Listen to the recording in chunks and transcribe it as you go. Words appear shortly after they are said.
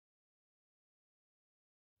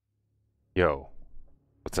Yo,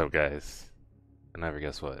 what's up, guys? And never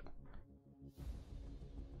guess what?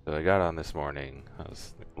 So I got on this morning. I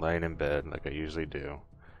was lying in bed like I usually do.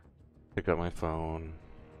 Pick up my phone,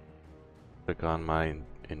 click on my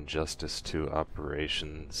Injustice 2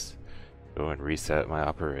 operations, go and reset my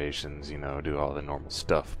operations, do all the normal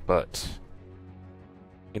stuff. But,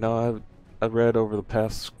 I've read over the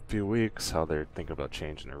past few weeks how they're thinking about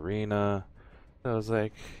changing Arena. So I was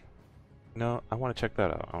like, I want to check that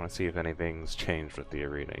out. I want to see if anything's changed with the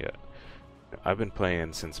Arena yet. I've been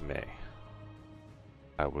playing since May.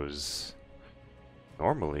 I was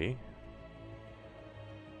normally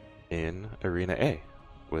in Arena A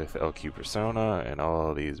with LQ Persona and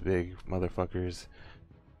all these big motherfuckers.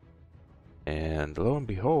 And lo and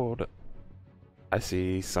behold, I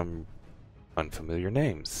see some unfamiliar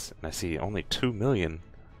names. And I see only 2 million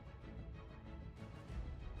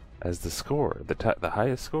as the score. The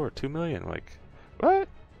highest score, 2 million. Like, what?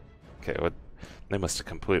 Okay, what? They must have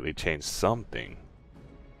completely changed something.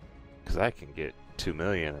 Because I can get 2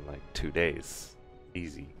 million in like 2 days.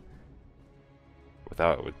 Easy.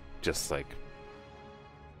 With just like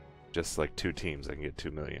 2 teams, I can get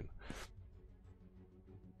 2 million.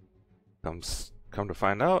 Come to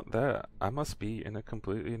find out that I must be in a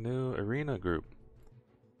completely new arena group.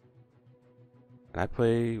 And I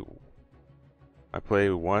play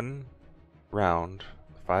one round,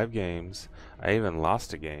 5 games. I even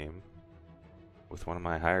lost a game with one of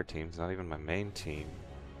my higher teams, not even my main team,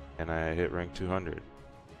 and I hit rank 200.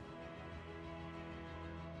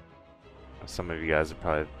 Some of you guys are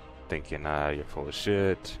probably thinking, you're full of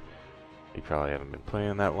shit. You probably haven't been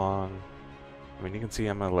playing that long. I mean, you can see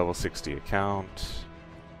I'm a level 60 account.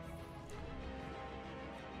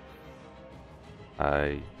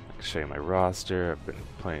 I can show you my roster. I've been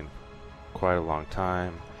playing quite a long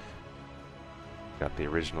time. Got the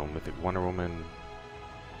original Mythic Wonder Woman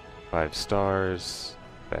 5 stars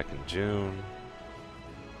back in June.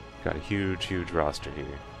 Got a huge roster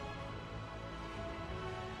here.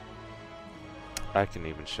 I can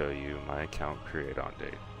even show you my account create on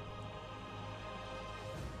date.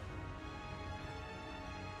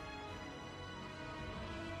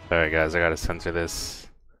 Alright guys, I gotta censor this.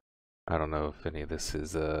 I don't know if any of this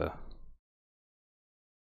is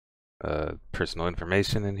personal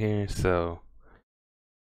information in here, so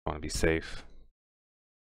I want to be safe.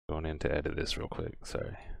 Going in to edit this real quick,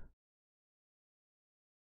 sorry.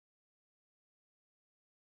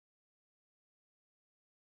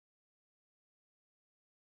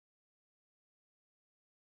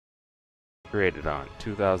 Created on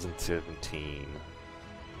 2017,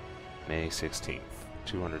 May 16th,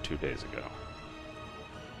 202 days ago.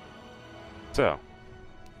 So,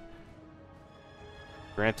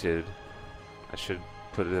 granted, I should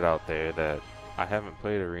put it out there that I haven't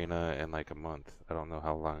played Arena in like a month. I don't know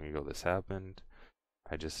how long ago this happened.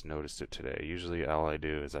 I just noticed it today. Usually all I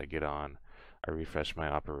do is I get on, I refresh my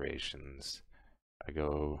operations, I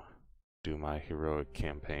go do my heroic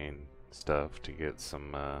campaign stuff to get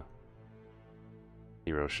some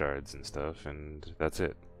hero shards and stuff, and that's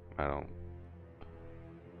it. I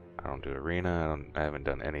don't do Arena. I haven't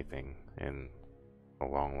done anything in a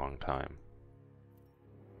long time.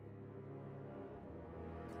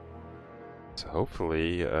 So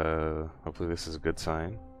hopefully this is a good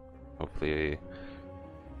sign. Hopefully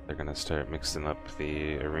they're gonna start mixing up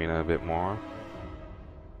the arena a bit more.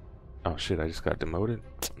 Oh shit, I just got demoted?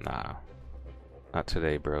 Nah. Not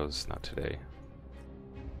today, bros. Not today.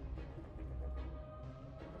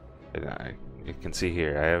 And you can see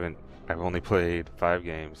here, I've only played 5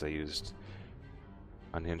 games. I used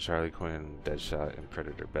Unhinged Harley Quinn, Deadshot, and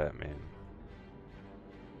Predator Batman.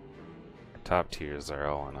 The top tiers are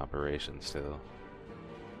all in operation still.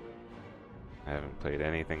 I haven't played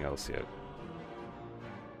anything else yet.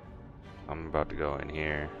 I'm about to go in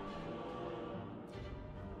here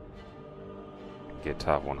and get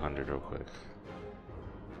top 100 real quick.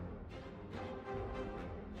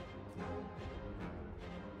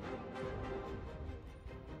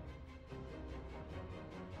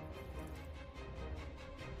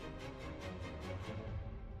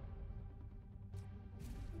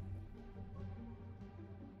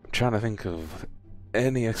 Trying to think of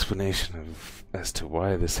any explanation as to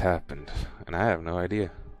why this happened, and I have no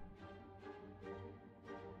idea.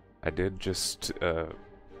 I did just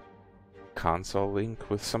console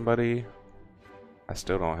link with somebody. I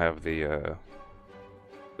still don't have the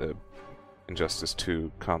Injustice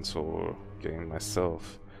 2 console game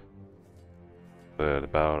myself, but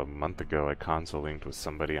about a month ago I console linked with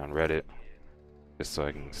somebody on Reddit just so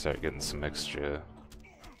I can start getting some extra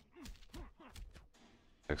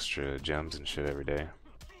gems and shit every day.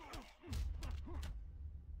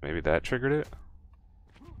 Maybe that triggered it?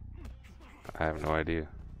 I have no idea.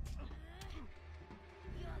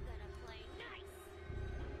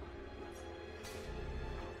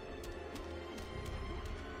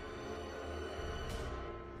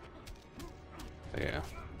 Yeah.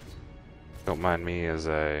 Don't mind me as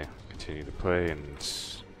I continue to play, and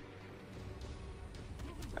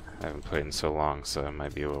I haven't played in so long, so I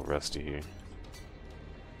might be a little rusty here.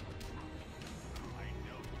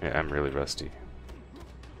 Yeah, I'm really rusty.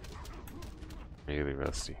 Really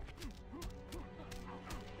rusty.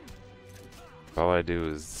 All I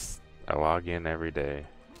do is I log in every day.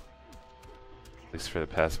 At least for the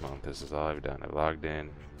past month, this is all I've done. I logged in.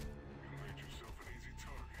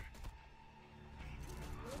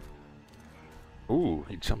 Ooh,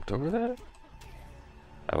 he jumped over that?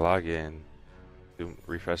 I log in,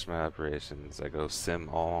 refresh my operations, I go sim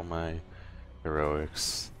all my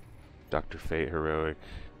heroics, Dr. Fate heroic,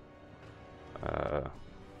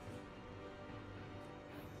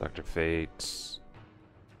 Dr. Fate,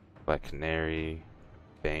 Black Canary,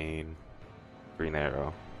 Bane, Green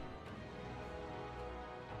Arrow.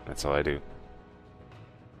 That's all I do.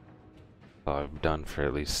 All I've done for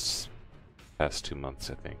at least past 2 months,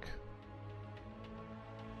 I think.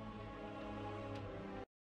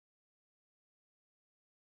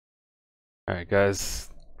 Alright guys,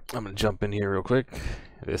 I'm gonna jump in here real quick.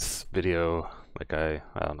 This video, like I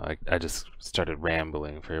don't know, I just started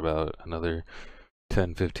rambling for about another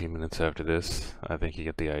 10-15 minutes after this. I think you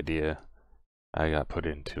get the idea. I got put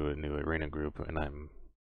into a new arena group and I'm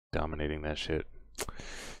dominating that shit.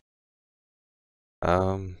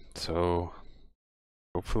 So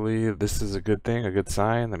hopefully this is a good thing, a good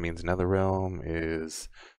sign. That means NetherRealm is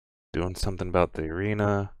doing something about the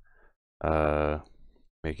arena,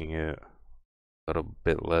 making it a little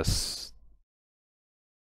bit less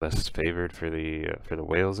favored for the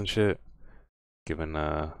whales and shit, giving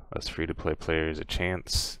us free-to-play players a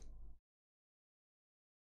chance.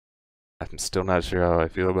 I'm still not sure how I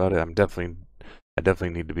feel about it. I definitely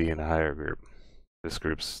need to be in a higher group. This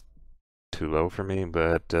group's too low for me,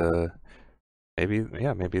 but maybe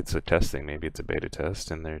it's a testing. Maybe it's a beta test,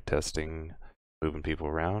 and they're testing moving people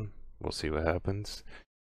around. We'll see what happens.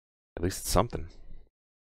 At least it's something.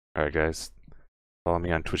 Alright guys, follow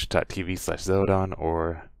me on twitch.tv/Zeladon,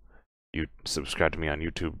 or you subscribe to me on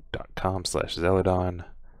youtube.com/Zeladon.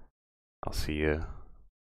 I'll see you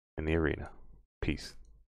in the arena. Peace.